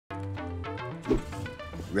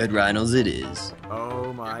Red Rhinos it is.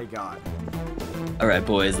 Oh my god. Alright,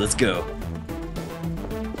 boys, let's go.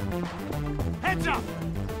 Heads up!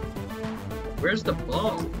 Where's the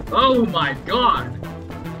ball? Oh my god!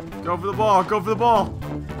 Go for the ball, go for the ball.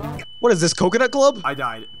 What is this, Coconut Club? I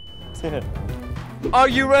died. Are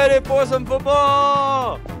you ready for some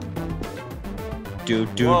football? Do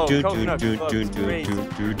do Whoa, do do Coconut do Club's do do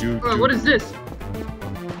great. do. Bro, what is this?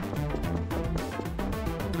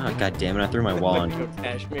 Oh, god damn it! I threw my wand. Go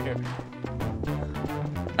Cashmere.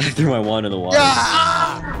 I threw my wand in the water.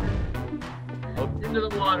 Into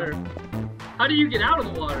the water. How do you get out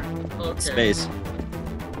of the water? Okay. Space.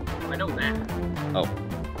 I know that. Oh.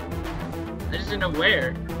 I just didn't know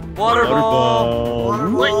where. Water ball. Water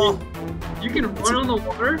Wait, ball. you can run on the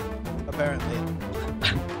water? Apparently.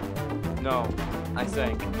 No, I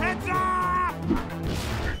sank. Heads up!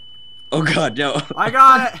 Oh god, no. I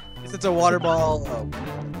got it. It's a water ball. Oh.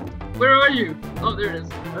 Where are you? Oh, there it is.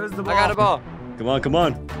 There's the ball. I got a ball. Come on, come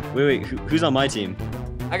on. Wait, who's on my team?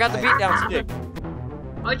 I got the beatdown stick.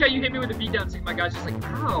 I like how you hit me with the beatdown stick. My guy's just like,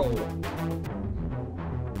 ow.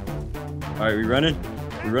 Alright, we running?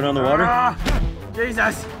 We run on the water?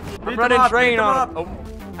 Jesus. I'm Beat running them up, train beat them on up. it. Oh,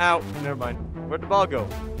 ow. Never mind. Where'd the ball go?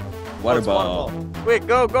 Water it's ball. Quick,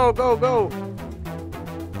 go, go, go, go.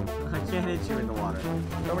 I can't hit you in the water.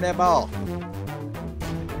 Throw me that ball.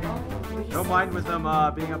 Don't mind with them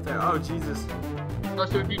being up there. Oh, Jesus. Oh,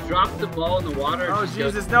 so if you drop the ball in the water, it Oh, just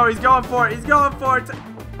goes- Jesus. No, he's going for it. He's going for it.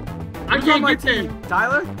 I Who's on can't my get there. team?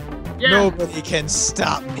 Tyler? Yeah, Nobody can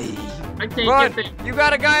stop me. I can't Run. get there. You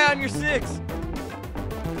got a guy on your 6.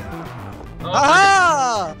 Oh,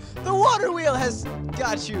 Aha! The water wheel has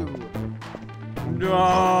got you. No.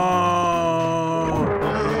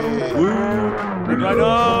 Red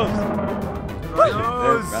Rhinos.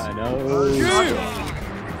 Rhinos.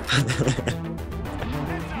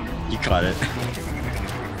 You caught it.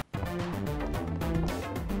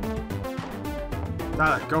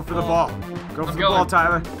 Tyler, go for the ball. Go for I'm the ball, going.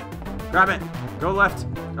 Tyler. Grab it. Go left.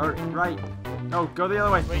 Go right. No, go the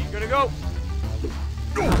other way. Wait, you're gonna go.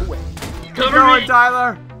 Keep Cover going, me.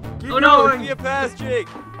 Tyler. Keep Oh, no. going. Be a pass, Jake.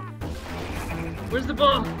 Where's the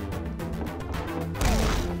ball?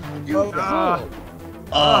 Ah.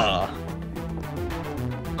 Ah.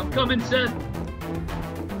 I'm coming, Seth.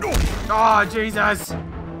 Oh, Jesus. Pull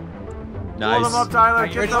them up, Nice. Tyler.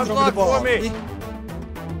 Ready Get to them. throw me the ball. for me.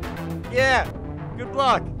 Yeah. Good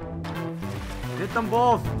block. Hit them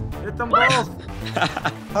both. Hit them both.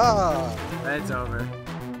 Ah. It's over.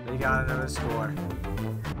 They got another score.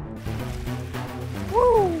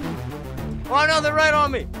 Woo. Oh no, they're right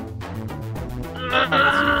on me.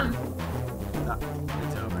 Ah,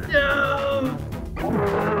 It's over. no.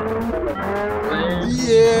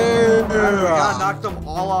 Yeah. We gotta knock them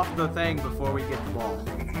all off the thing before we get the ball.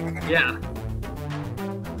 Yeah.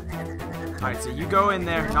 Alright, so you go in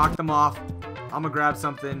there, knock them off. I'm gonna grab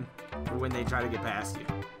something for when they try to get past you.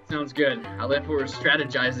 Sounds good. I like we're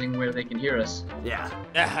strategizing where they can hear us. Yeah.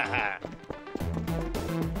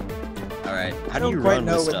 Alright, how I do you don't quite run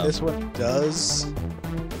know with what stuff? this one does.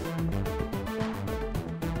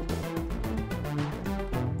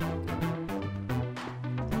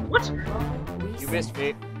 What? You missed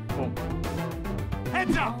me. Boom.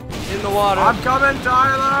 Heads up! In the water. I'm coming,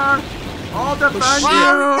 Tyler! I'll defend Wow, we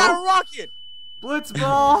got a you! rocket. Blitz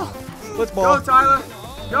ball! Let's Go, ball. Tyler!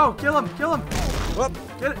 Go, kill him, kill him! Whoop.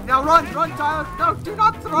 Get it! Now run, run, Tyler! No, do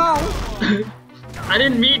not throw! I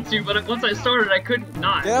didn't mean to, but once I started, I couldn't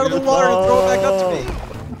not. Get out of the water and throw it back up to me.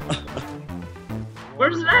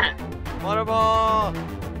 Where's that? Water ball.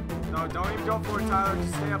 No, don't even go for it, Tyler.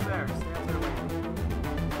 Just stay up there. Stay up there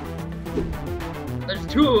waiting. There's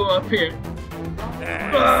two up here.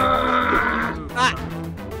 Ah! Ah.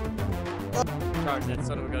 Charge that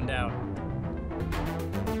son of a gun down.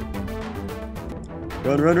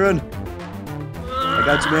 Run, run, run. I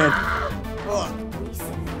got you, man. Ugh.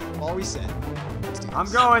 All we said. Let's do I'm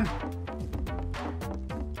this. going.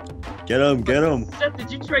 Get him, get him. Seth,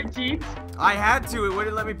 did you trade teams? I had to. It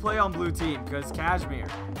wouldn't let me play on blue team because Kashmir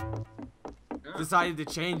decided to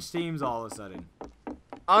change teams all of a sudden.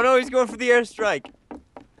 Oh no, he's going for the airstrike.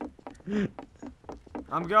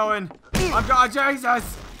 I'm going. I'm going.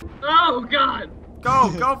 Jesus! Oh, God.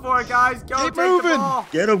 Go, go for it, guys. Go, Keep take moving. the ball.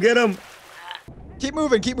 Get him, get him. Keep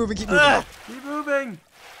moving, keep moving, keep moving. Ah. Keep moving.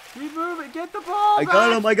 Keep moving. Get the ball. I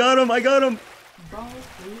got him, I got him, I got him. Ball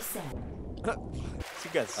reset. You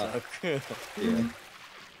guys suck. Yeah.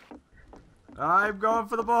 I'm going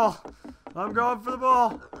for the ball. I'm going for the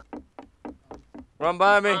ball. Run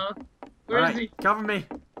by me. Where is Alright, he? cover me.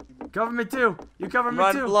 Cover me too. You cover me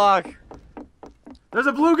Run too. block. There's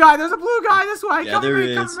a blue guy. There's a blue guy this way. Yeah, cover there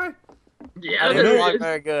me. is. Cover me. Yeah, I there didn't it block is.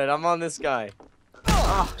 very good. I'm on this guy.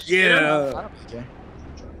 Oh, Yeah. I don't really care.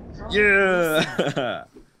 Yeah.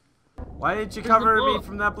 why didn't you cover me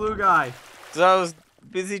from that blue guy? So I was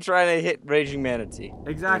busy trying to hit Raging Manatee.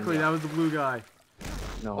 Exactly, that was the blue guy.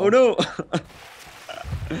 No. Oh no.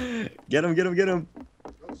 Get him, get him, get him.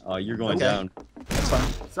 Oh, you're going Okay. down. That's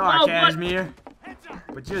fine. Sorry, Oh, what? Cashmere.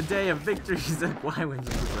 But your day of victory is like, why wouldn't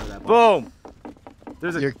you throw that ball? Boom.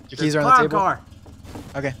 There's Your keys there's are a on the clown table? car.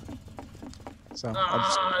 Okay. So I'll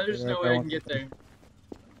just There's no way I can get there.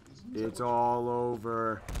 It's all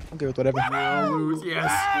over. I'm good with whatever. We'll lose. Yes.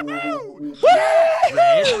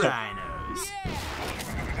 Red rhinos.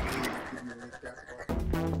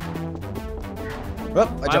 Oh, I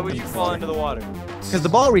Why jumped would in you the fall water. into the water? Because the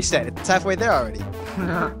ball reset. It's halfway there already.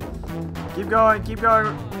 Keep going,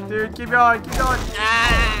 dude. Keep going, keep going.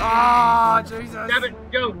 Ah, Jesus. Damn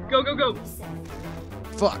it! Go, go, go, go!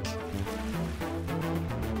 Fuck.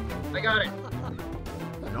 I got it.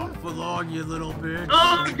 Not for long, you little bitch.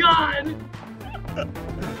 Oh God!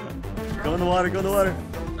 Go in the water, go in the water.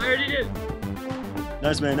 I already did.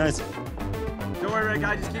 Nice, man, nice. Don't worry, red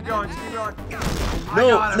guy. Just keep going, just keep going. I No,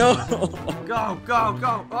 got him. no. Go, go,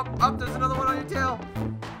 go. Up, there's another one on your tail.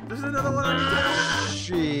 There's another one on your tail.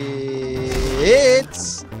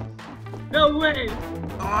 Shit. No way!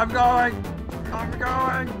 Oh, I'm going.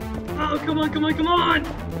 Oh, come on, come on, come on!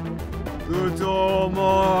 It's all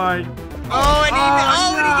mine. Oh, and he,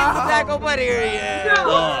 Oh, and he gets the no. tackle, but here he is. No.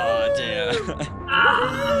 Oh,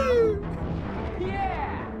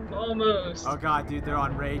 damn. Almost. Oh god, dude, they're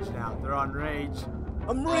on rage now. They're on rage.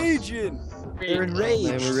 I'm raging. They're in rage.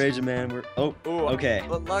 Man, we're raging, man. We're oh, Ooh, okay.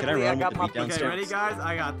 but Can I luckily I run got with the my- beat down Okay, stairs? ready, guys?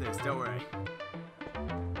 I got this. Don't worry.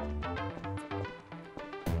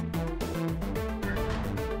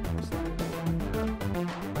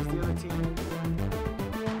 Where's the other team?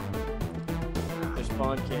 There's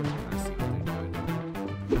Spawn King. I see what they're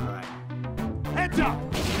doing. Alright. Heads up!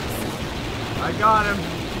 I got him.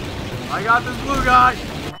 I got this blue guy.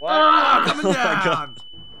 What? Ah, coming Oh my down. God.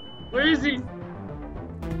 Where is he?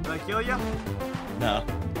 Did I kill you? No.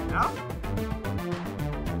 No?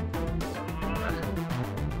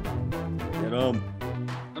 Get him.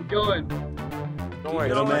 I'm going. Don't worry,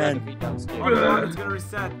 Yo, don't man. man. Beat downstairs. Water ball is gonna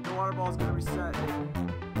reset. The water ball is gonna reset.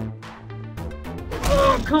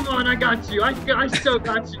 Oh, come on, I got you. I still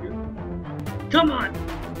got you. Come on.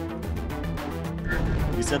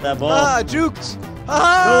 You set that ball. Ah, juked.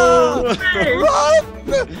 Ah! No. Hey! Run!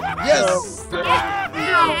 Yes! No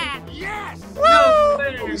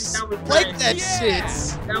way. That was Like nice. that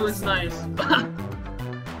shit. That was nice.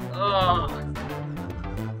 Oh.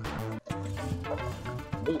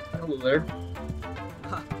 Oh, hello there.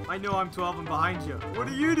 I know I'm 12 and behind you. What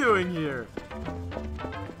are you doing here?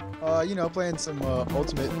 You know, playing some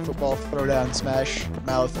ultimate football throwdown smash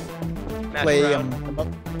mouth Smash play. around.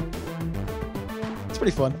 It's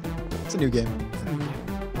pretty fun. It's a new game.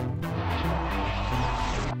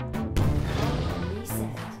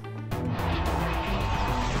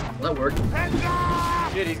 That worked.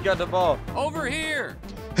 Shit, he's got the ball. Over here!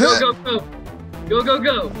 Go, go, go. Go, go,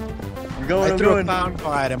 go. I'm going, I I'm threw a going. pound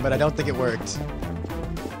car at him, but I don't think it worked.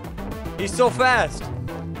 He's so fast.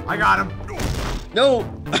 I got him. No.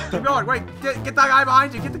 Keep going. Wait, get that guy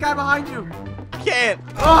behind you. Get the guy behind you. I can't.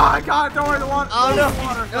 Oh, I got it. Don't worry, the water. Oh, no.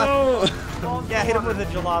 Water. No. Falls in Yeah, the hit him water. with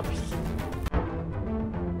a jalopy.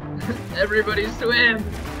 Everybody swim.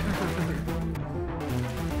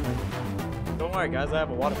 Don't worry, guys. I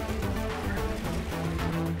have a water.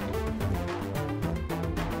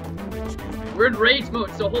 We're in rage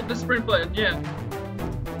mode, so hold the sprint button, yeah.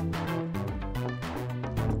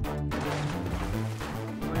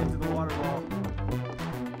 Went to the water ball.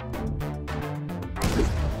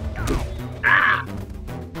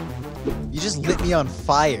 You just lit me on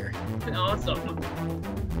fire. Awesome.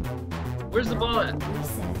 Where's the ball at?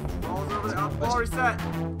 Ball's over there. Ball reset.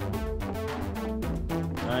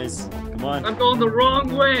 Nice. Come on. I'm going the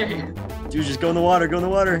wrong way. Dude, just go in the water. Go in the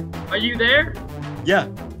water. Are you there? Yeah.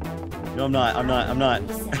 No, I'm not. I'm not. I'm not.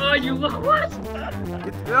 Oh, you what?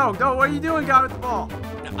 No, what are you doing, guy with the ball?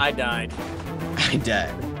 I died. I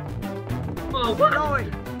died. Oh, Keep what?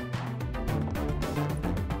 going.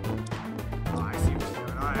 Oh, I see what you're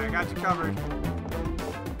doing. Alright, I got you covered.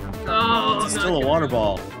 Oh, It's I'm still a not water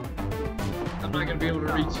gonna- ball. I'm not gonna be able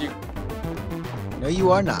to reach you. No,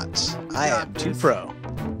 you are not. I got am too this. pro.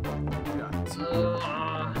 Got it.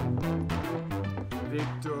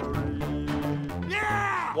 Victory.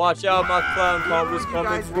 Yeah! Watch out, my clown car was You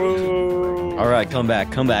coming guys through. All right, come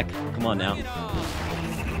back. Come back. Come on now.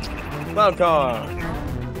 Clown car.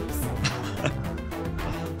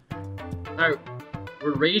 Alright,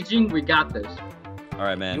 we're raging. We got this. All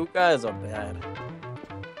Alright, man. You guys are bad.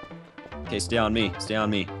 Okay, stay on me. Stay on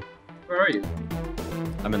me. Where are you?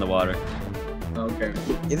 I'm in the water. Okay.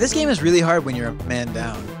 Yeah, this game is really hard when you're a man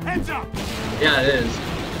down. Yeah, it is.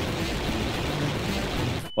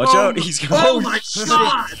 Watch out, he's going. Oh my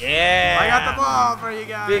god! Yeah. I got the ball for you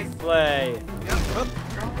guys. Big play. Yep.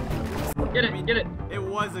 Get it, get it. It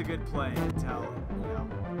was a good play until,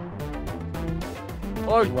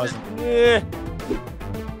 Or He wasn't. Yeah.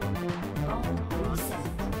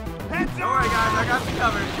 Don't worry, guys. I got you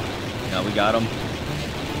covered. Yeah, we got him.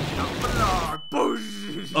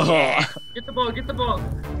 Boosh. Oh. Get the ball, get the ball.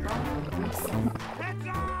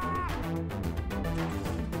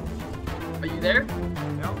 Are you there?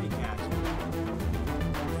 Help me catch.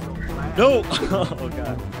 No! Oh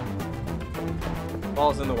god.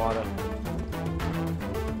 Ball's in the water.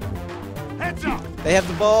 They have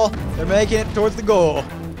the ball. They're making it towards the goal.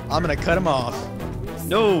 I'm gonna cut him off.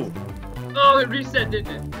 No! Oh, it reset,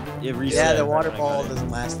 didn't it? It reset. Yeah, the water I got ball it. doesn't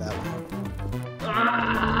last that long.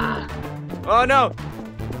 Ah! Oh no.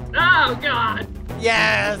 Oh god!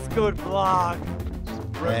 Yes. Good block.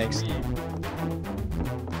 Thanks.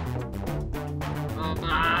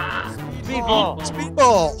 Ah! Speedball.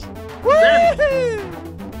 Speedball.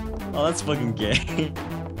 Oh, that's fucking gay.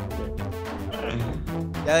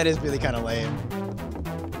 Yeah, that is really kind of lame.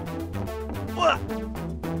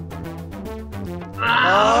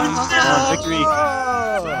 Ah! Victory.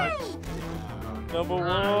 Number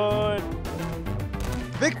one.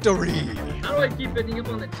 Victory. How do I keep ending up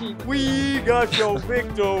on the team? We got your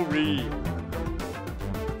victory.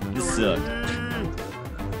 This sucked.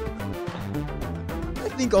 I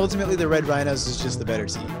think ultimately the Red Rhinos is just the better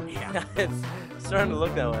team. It's starting to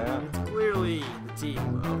look that way, huh? Clearly the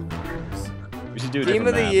team of winners. We should do a Team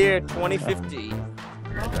of different the map. year 2015.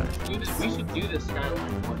 We should do this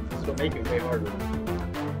Skyline one. This will make it way harder.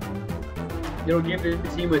 It'll give the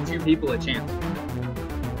team with 2 people a chance.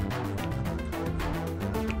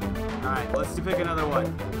 Alright, let's pick another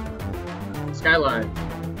one. Skyline.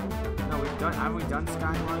 No, haven't we done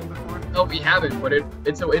Skyline before? No, we haven't, but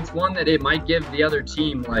it's one that it might give the other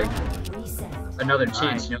team like another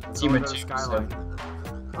chance. You know, the team with 2. So.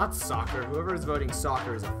 Not soccer. Whoever is voting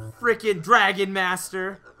soccer is a freaking Dragon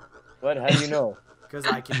Master. What? How do you know? Because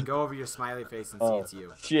I can go over your smiley face and see it's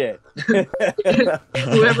you. Shit.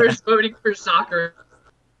 Whoever's voting for soccer.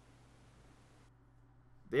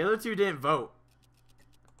 The other 2 didn't vote.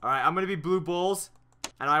 Alright, I'm going to be Blue Bulls.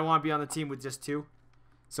 And I want to be on the team with just 2.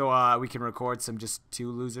 So we can record some just 2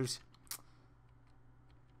 losers.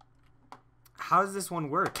 How does this one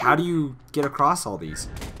work? How do you get across all these?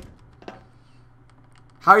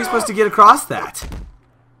 How are you supposed to get across that?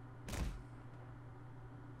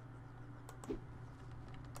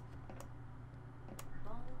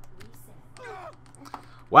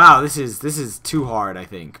 Wow, this is too hard, I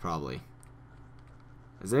think, probably.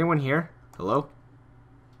 Is anyone here? Hello?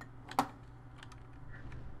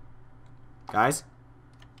 Guys?